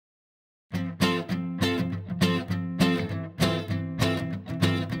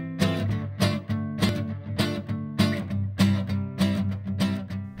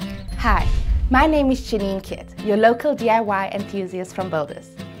Hi, my name is Janine Kit, your local DIY enthusiast from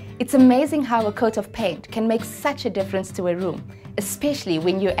Builders. It's amazing how a coat of paint can make such a difference to a room, especially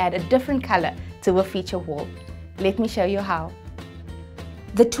when you add a different color to a feature wall. Let me show you how.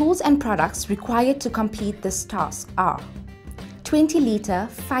 The tools and products required to complete this task are 20-litre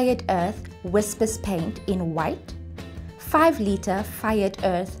Fired Earth Whispers paint in white, 5-litre Fired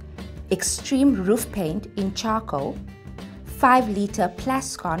Earth Extreme Roof paint in charcoal, 5-litre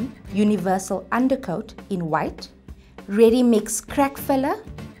Plascon Universal Undercoat in white, ready mix crack filler,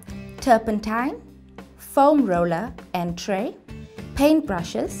 turpentine, foam roller and tray, paint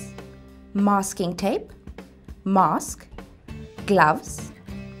brushes, masking tape, mask, gloves,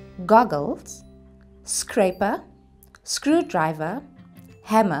 goggles, scraper, screwdriver,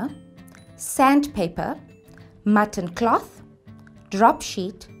 hammer, sandpaper, mutton cloth, drop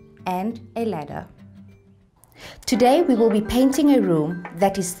sheet and a ladder. Today we will be painting a room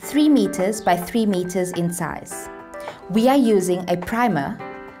that is 3 meters by 3 meters in size. We are using a primer,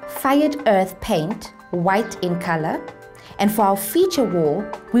 Fired Earth paint, white in color, and for our feature wall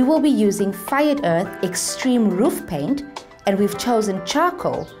we will be using Fired Earth Extreme Roof paint, and we've chosen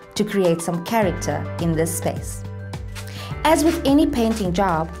charcoal to create some character in this space. As with any painting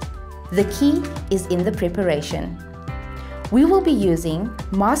job, the key is in the preparation. We will be using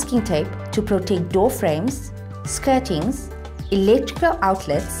masking tape to protect door frames, skirtings, electrical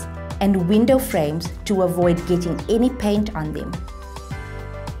outlets and window frames to avoid getting any paint on them.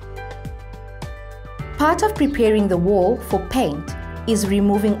 Part of preparing the wall for paint is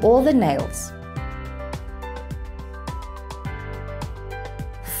removing all the nails.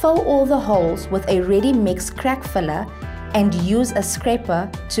 Fill all the holes with a ready mix crack filler and use a scraper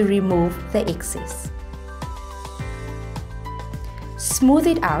to remove the excess. Smooth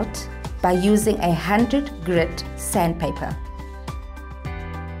it out by using a 100 grit sandpaper.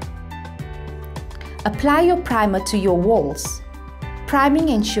 Apply your primer to your walls. Priming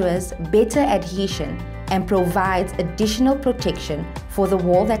ensures better adhesion and provides additional protection for the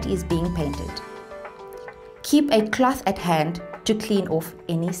wall that is being painted. Keep a cloth at hand to clean off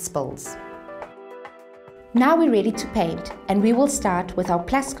any spills. Now we're ready to paint, and we will start with our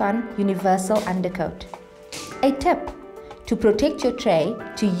Plascon Universal Undercoat. A tip: to protect your tray,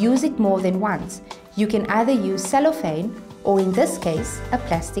 to use it more than once, you can either use cellophane or, in this case, a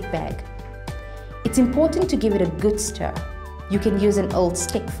plastic bag. It's important to give it a good stir. You can use an old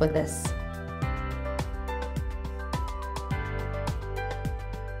stick for this.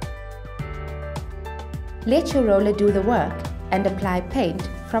 Let your roller do the work and apply paint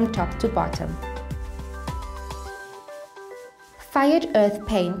from top to bottom. Fired Earth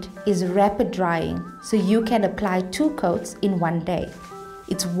paint is rapid drying, so you can apply 2 coats in one day.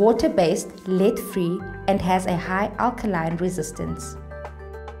 It's water-based, lead-free and has a high alkaline resistance.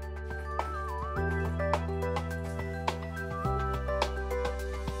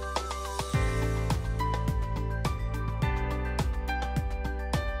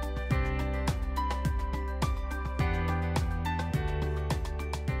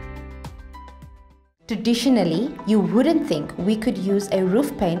 Traditionally, you wouldn't think we could use a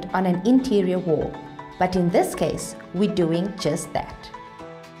roof paint on an interior wall, but in this case, we're doing just that.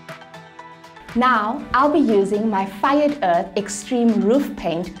 Now, I'll be using my Fired Earth Extreme Roof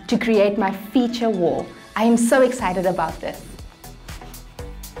paint to create my feature wall. I am so excited about this.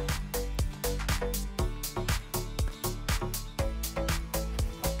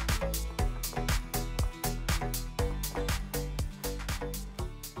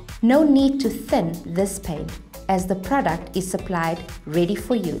 No need to thin this paint, as the product is supplied ready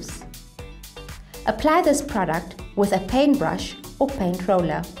for use. Apply this product with a paintbrush or paint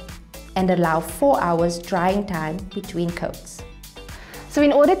roller and allow 4 hours drying time between coats. So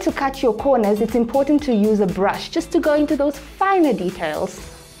in order to cut your corners, it's important to use a brush just to go into those finer details.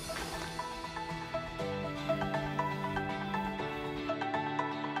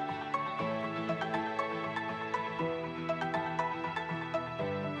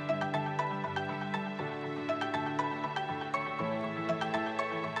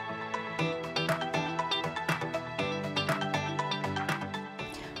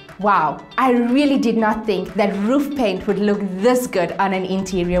 Wow, I really did not think that roof paint would look this good on an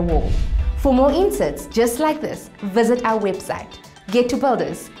interior wall. For more inserts just like this, visit our website. Get to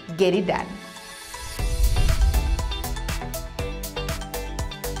Builders, get it done.